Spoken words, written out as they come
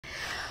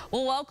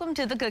Well, welcome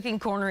to the Cooking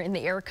Corner in the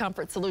Air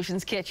Comfort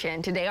Solutions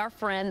kitchen. Today, our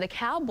friend, the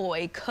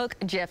Cowboy Cook,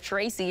 Chef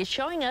Tracy, is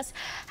showing us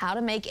how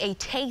to make a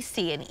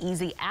tasty and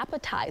easy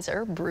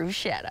appetizer,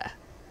 bruschetta.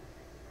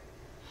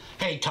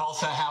 Hey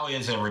Tulsa, how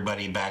is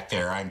everybody back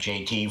there? I'm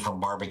JT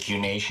from Barbecue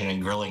Nation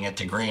and Grilling at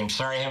the Green.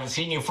 Sorry I haven't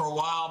seen you for a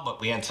while, but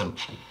we had some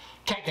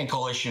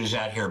technical issues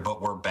out here,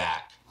 but we're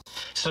back.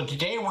 So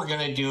today we're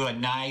going to do a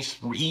nice,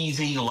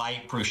 easy,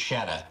 light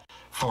bruschetta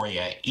for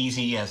you.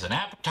 Easy as an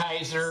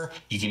appetizer.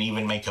 You can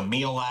even make a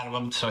meal out of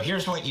them. So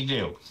here's what you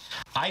do.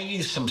 I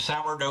use some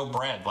sourdough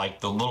bread, like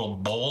the little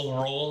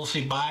bowl rolls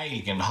you buy.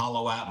 You can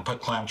hollow out and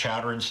put clam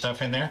chowder and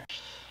stuff in there.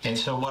 And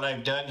so what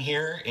I've done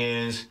here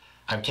is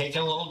I've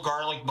taken a little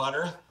garlic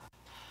butter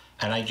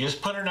and I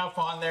just put enough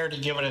on there to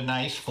give it a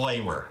nice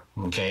flavor.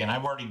 Okay, and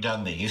I've already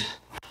done these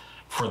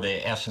for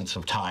the essence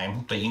of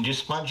time, but you can just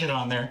sponge it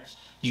on there.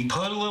 You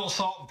put a little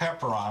salt and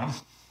pepper on them.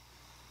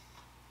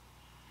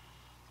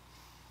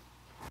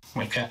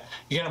 Okay.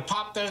 You're going to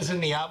pop those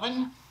in the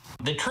oven.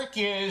 The trick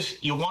is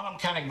you want them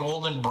kind of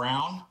golden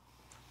brown.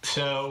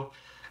 So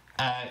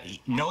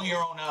know your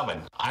own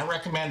oven. I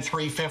recommend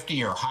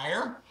 350 or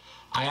higher.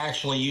 I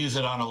actually use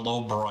it on a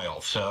low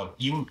broil. So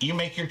you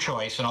make your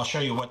choice, and I'll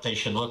show you what they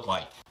should look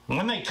like.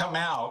 When they come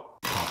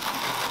out,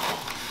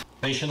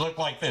 they should look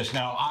like this.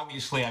 Now,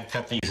 obviously, I've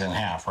cut these in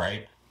half,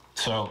 right?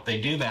 So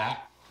they do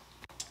that.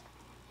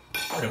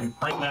 I'm going to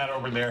bring that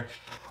over there.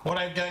 What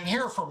I've done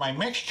here for my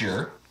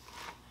mixture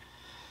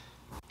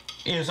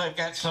is I've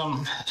got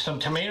some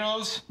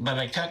tomatoes that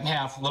I cut in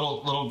half,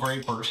 little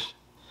grapers,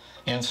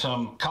 and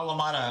some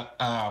Kalamata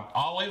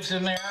olives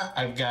in there.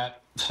 I've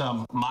got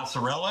some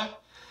mozzarella,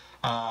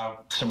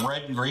 some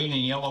red and green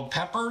and yellow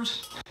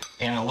peppers,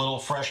 and a little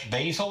fresh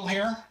basil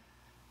here.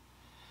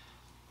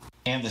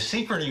 And the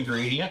secret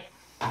ingredient,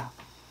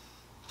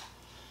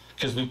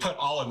 because we put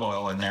olive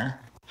oil in there,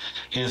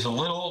 is a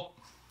little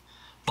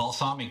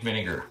balsamic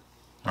vinegar.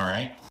 All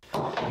right.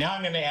 Now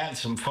I'm going to add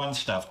some fun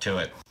stuff to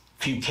it.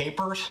 A few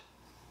capers.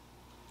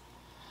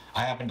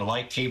 I happen to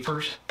like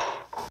capers.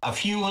 A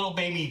few little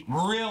baby,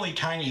 really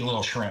tiny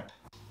little shrimp.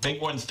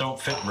 Big ones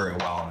don't fit very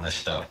well in this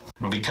stuff.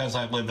 Because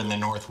I live in the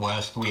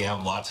Northwest, we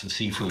have lots of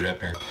seafood up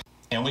here.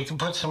 And we can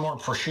put some more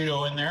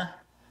prosciutto in there.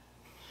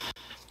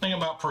 The thing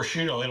about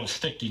prosciutto, it'll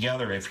stick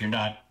together if you're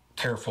not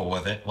careful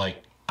with it, like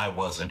I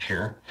wasn't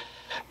here.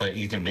 But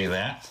you can do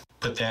that.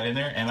 Put that in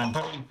there, and I'm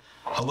putting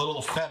a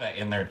little feta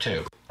in there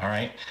too. All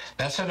right,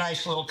 that's a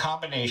nice little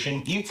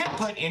combination. You can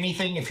put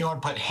anything if you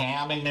want to put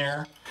ham in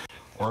there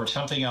or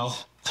something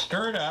else.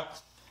 Stir it up,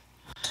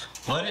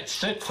 let it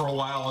sit for a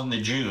while in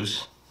the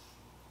juice.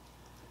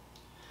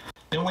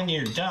 Then when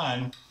you're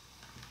done,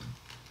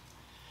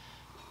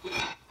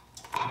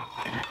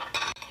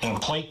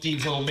 and plate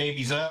these little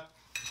babies up.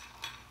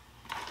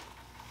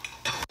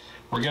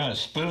 We're gonna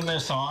spoon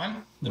this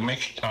on the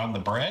mix on the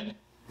bread.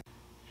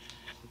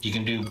 You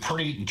can do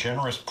pretty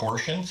generous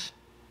portions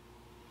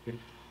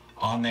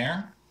on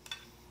there.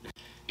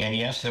 And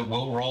yes, it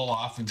will roll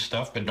off and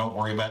stuff, but don't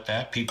worry about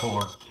that. People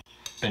have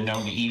been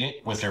known to eat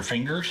it with their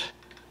fingers.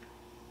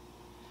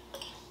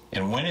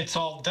 And when it's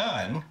all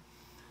done,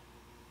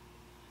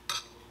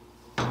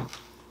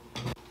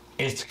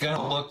 it's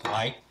gonna look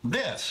like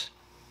this.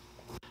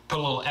 Put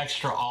a little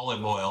extra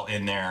olive oil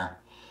in there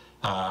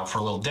for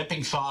a little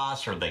dipping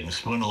sauce, or they can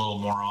spoon a little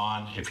more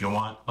on if you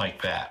want,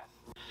 like that.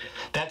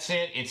 That's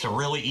it. It's a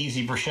really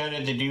easy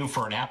bruschetta to do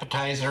for an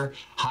appetizer,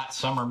 hot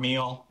summer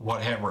meal,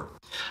 whatever.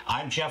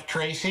 I'm Chef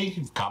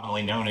Tracy,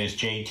 commonly known as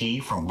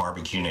JT from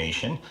Barbecue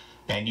Nation,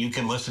 and you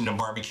can listen to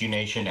Barbecue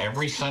Nation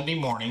every Sunday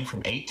morning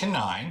from 8 to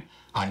 9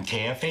 on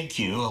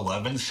KFAQ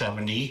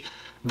 1170,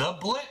 The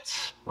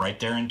Blitz, right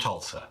there in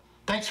Tulsa.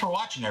 Thanks for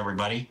watching,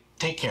 everybody.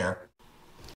 Take care.